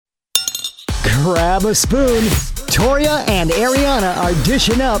Grab a spoon. Toria and Ariana are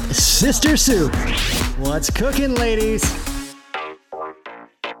dishing up Sister Soup. What's cooking, ladies?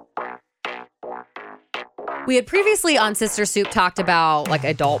 We had previously on Sister Soup talked about like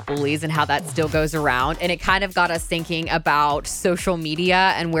adult bullies and how that still goes around. And it kind of got us thinking about social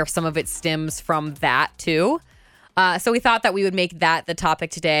media and where some of it stems from that too. So we thought that we would make that the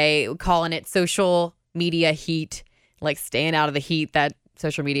topic today, calling it social media heat, like staying out of the heat that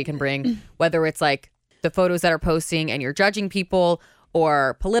social media can bring, whether it's like the photos that are posting and you're judging people,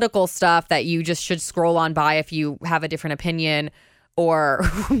 or political stuff that you just should scroll on by if you have a different opinion, or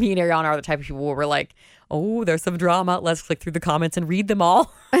me and Ariana are the type of people where we're like, oh, there's some drama. Let's click through the comments and read them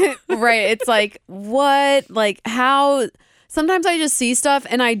all. Right. It's like, what? Like, how? Sometimes I just see stuff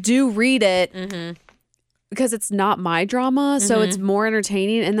and I do read it because it's not my drama. So it's more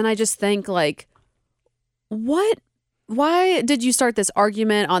entertaining. And then I just think, like, what? Why did you start this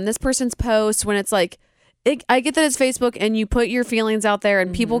argument on this person's post when it's like, I get that it's Facebook and you put your feelings out there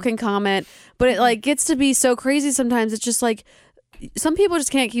and people can comment, but it like gets to be so crazy sometimes. It's just like, some people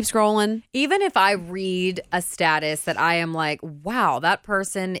just can't keep scrolling. Even if I read a status that I am like, wow, that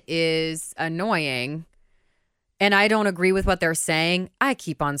person is annoying, and I don't agree with what they're saying, I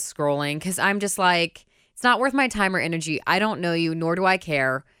keep on scrolling because I'm just like, it's not worth my time or energy. I don't know you, nor do I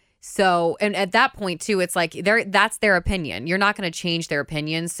care. So, and at that point too, it's like that's their opinion. You're not going to change their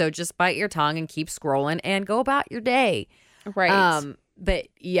opinion. So just bite your tongue and keep scrolling and go about your day. Right. But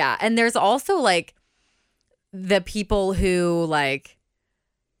yeah. And there's also like the people who like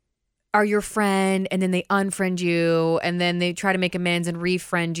are your friend and then they unfriend you and then they try to make amends and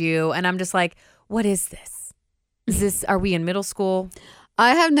refriend you. And I'm just like, what is this? Are we in middle school?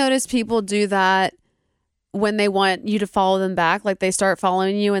 I have noticed people do that when they want you to follow them back. Like they start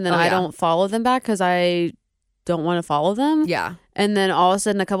following you and then I don't follow them back because I don't want to follow them. Yeah. And then all of a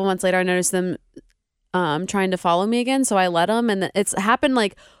sudden a couple months later I noticed them trying to follow me again. So I let them, and it's happened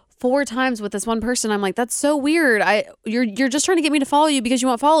like 4 times with this one person. I'm like, that's so weird. You're just trying to get me to follow you because you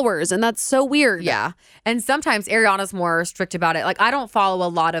want followers, and that's so weird. Yeah. And sometimes Ariana's more strict about it. Like I don't follow a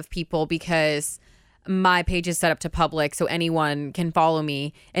lot of people because my page is set up to public, so anyone can follow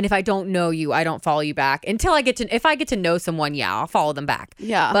me. And if I don't know you, I don't follow you back until if I get to know someone, yeah, I'll follow them back.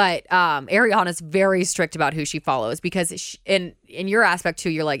 Yeah. But Ariana's very strict about who she follows because in your aspect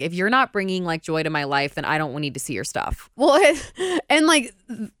too, you're like, if you're not bringing like joy to my life, then I don't need to see your stuff. Well, and like,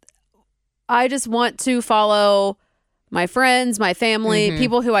 I just want to follow my friends, my family,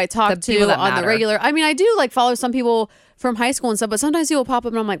 people who I talk to on the regular. I mean, I do like follow some people from high school and stuff, but sometimes people pop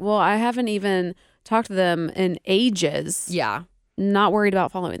up and I'm like, well, I haven't even talked to them in ages. Yeah. Not worried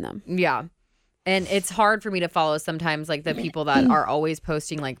about following them. Yeah. And it's hard for me to follow sometimes like the people that are always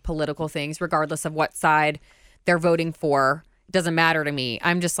posting like political things, regardless of what side they're voting for. It doesn't matter to me.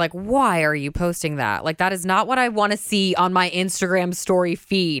 I'm just like, why are you posting that? Like, that is not what I want to see on my Instagram story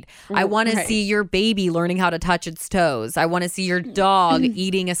feed. I want to see your baby learning how to touch its toes. I want to see your dog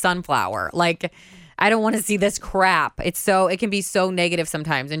eating a sunflower. Like, I don't want to see this crap. It can be so negative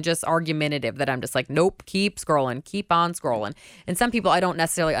sometimes and just argumentative that I'm just like, nope, keep scrolling, keep on scrolling. And some people, I don't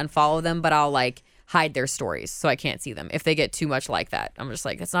necessarily unfollow them, but I'll like hide their stories so I can't see them if they get too much like that. I'm just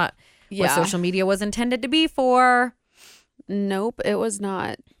like, it's not what social media was intended to be for. Nope, it was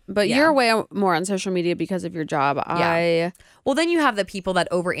not. But you're way more on social media because of your job. Yeah. Well, then you have the people that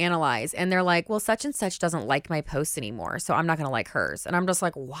overanalyze and they're like, well, such and such doesn't like my posts anymore, so I'm not going to like hers. And I'm just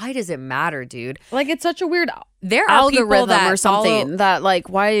like, why does it matter, dude? Like, it's such a weird algorithm or something that like,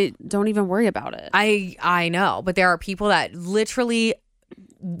 why don't even worry about it? I know, but there are people that literally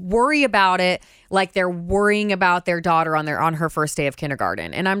worry about it like they're worrying about their daughter on her first day of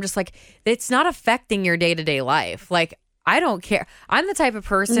kindergarten. And I'm just like, it's not affecting your day-to-day life. Like, I don't care. I'm the type of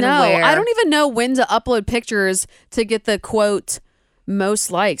person where I don't even know when to upload pictures to get the quote most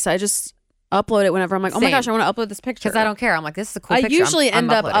likes. I just upload it whenever I'm like, oh my gosh, I want to upload this picture. Because I don't care. I'm like, this is a cool picture. I usually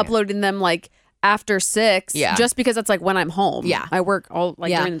end up uploading them like after 6, just because that's like when I'm home. Yeah. I work all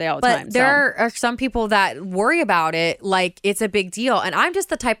during the day all the time. But there are some people that worry about it like it's a big deal. And I'm just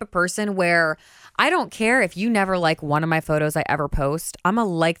the type of person where I don't care if you never like one of my photos I ever post. I'm going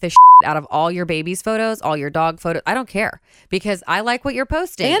to like the out of all your baby's photos, all your dog photos. I don't care because I like what you're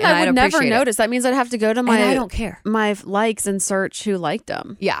posting. And I would never notice. That means I'd have to go to I don't care. My likes and search who liked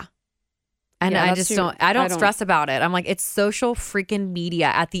them. Yeah. And I just don't stress about it. I'm like, it's social freaking media.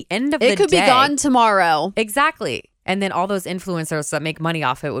 At the end of the day, it could be gone tomorrow. Exactly. And then all those influencers that make money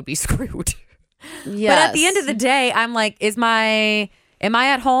off it would be screwed. Yes. But at the end of the day, I'm like, am I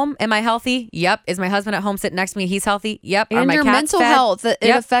at home? Am I healthy? Yep. Is my husband at home sitting next to me? He's healthy? Yep. And are my your cats mental fed? health. It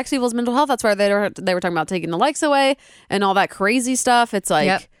affects people's mental health. That's why they were talking about taking the likes away and all that crazy stuff. It's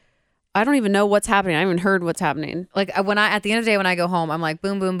like, I don't even know what's happening. I haven't heard what's happening. Like at the end of the day, when I go home, I'm like,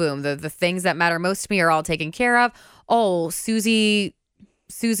 boom, boom, boom. The things that matter most to me are all taken care of. Oh, Susie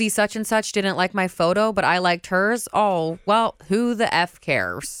such and such didn't like my photo, but I liked hers. Oh, well, who the F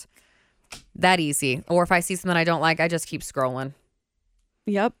cares? That easy. Or if I see something I don't like, I just keep scrolling.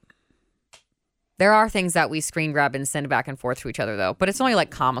 Yep. There are things that we screen grab and send back and forth to each other, though. But it's only like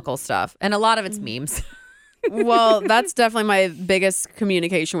comical stuff. And a lot of it's memes. Well, that's definitely my biggest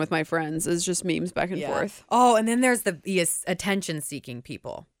communication with my friends is just memes back and forth. Oh, and then there's the attention-seeking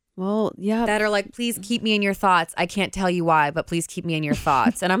people. Well, yeah. That are like, please keep me in your thoughts. I can't tell you why, but please keep me in your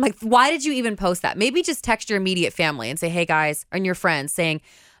thoughts. And I'm like, why did you even post that? Maybe just text your immediate family and say, hey, guys, and your friends saying,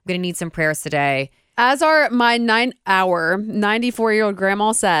 I'm going to need some prayers today. As my 94-year-old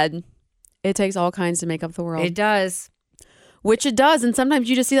grandma said, it takes all kinds to make up the world. It does. Which it does. And sometimes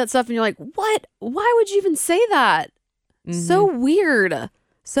you just see that stuff and you're like, what? Why would you even say that? So weird.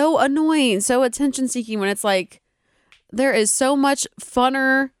 So annoying. So attention seeking when it's like, there is so much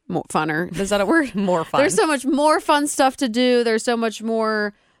funner. Is that a word? More fun. There's so much more fun stuff to do. There's so much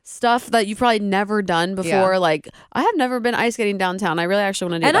more stuff that you've probably never done before. Yeah. Like, I have never been ice skating downtown. I really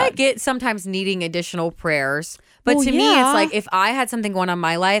actually want to do that. And I get sometimes needing additional prayers. But Well, to me, yeah. it's like if I had something going on in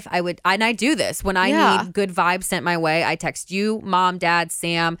my life, I would, and I do this when I Yeah. need good vibes sent my way. I text you, Mom, Dad,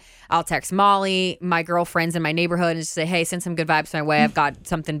 Sam. I'll text Molly, my girlfriends in my neighborhood, and just say, hey, send some good vibes my way. I've got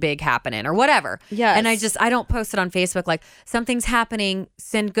something big happening or whatever. Yes. And I don't post it on Facebook like something's happening,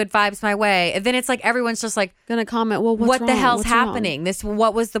 send good vibes my way. And then it's like everyone's just like, Gonna comment, well, what's what the wrong? hell's What's wrong? happening?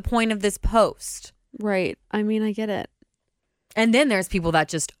 What was the point of this post? Right. I mean, I get it. And then there's people that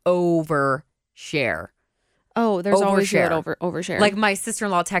just overshare. Oh, there's always Overshare. weird overshare. Like my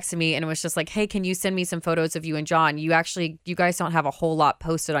sister-in-law texted me and it was just like, hey, can you send me some photos of you and John? You guys don't have a whole lot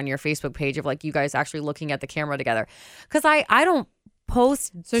posted on your Facebook page of like you guys actually looking at the camera together. Because I don't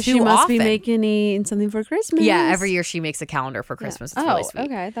post so too she must often. be making something for Christmas. Yeah, every year she makes a calendar for Christmas. It's really sweet.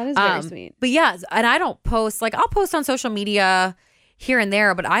 Okay. That is very sweet. But yeah, and I don't post, like I'll post on social media here and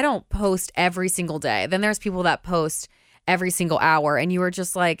there, but I don't post every single day. Then there's people that post every single hour and you were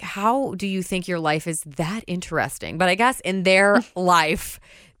just like, how do you think your life is that interesting? But I guess in their life,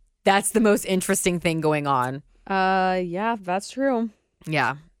 that's the most interesting thing going on. Yeah, that's true.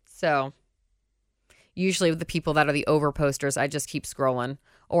 Yeah. So usually with the people that are the over posters, I just keep scrolling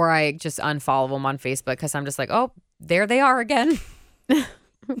or I just unfollow them on Facebook because I'm just like, oh, there they are again.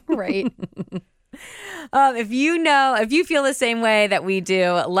 Right. If you feel the same way that we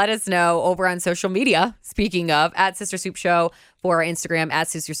do, let us know over on social media. Speaking of, at Sister Soup Show for our Instagram, at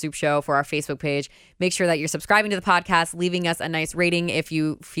Sister Soup Show for our Facebook page. Make sure that you're subscribing to the podcast, leaving us a nice rating if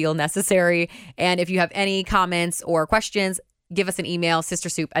you feel necessary. And if you have any comments or questions, give us an email,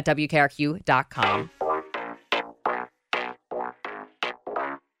 sistersoup@wkrq.com.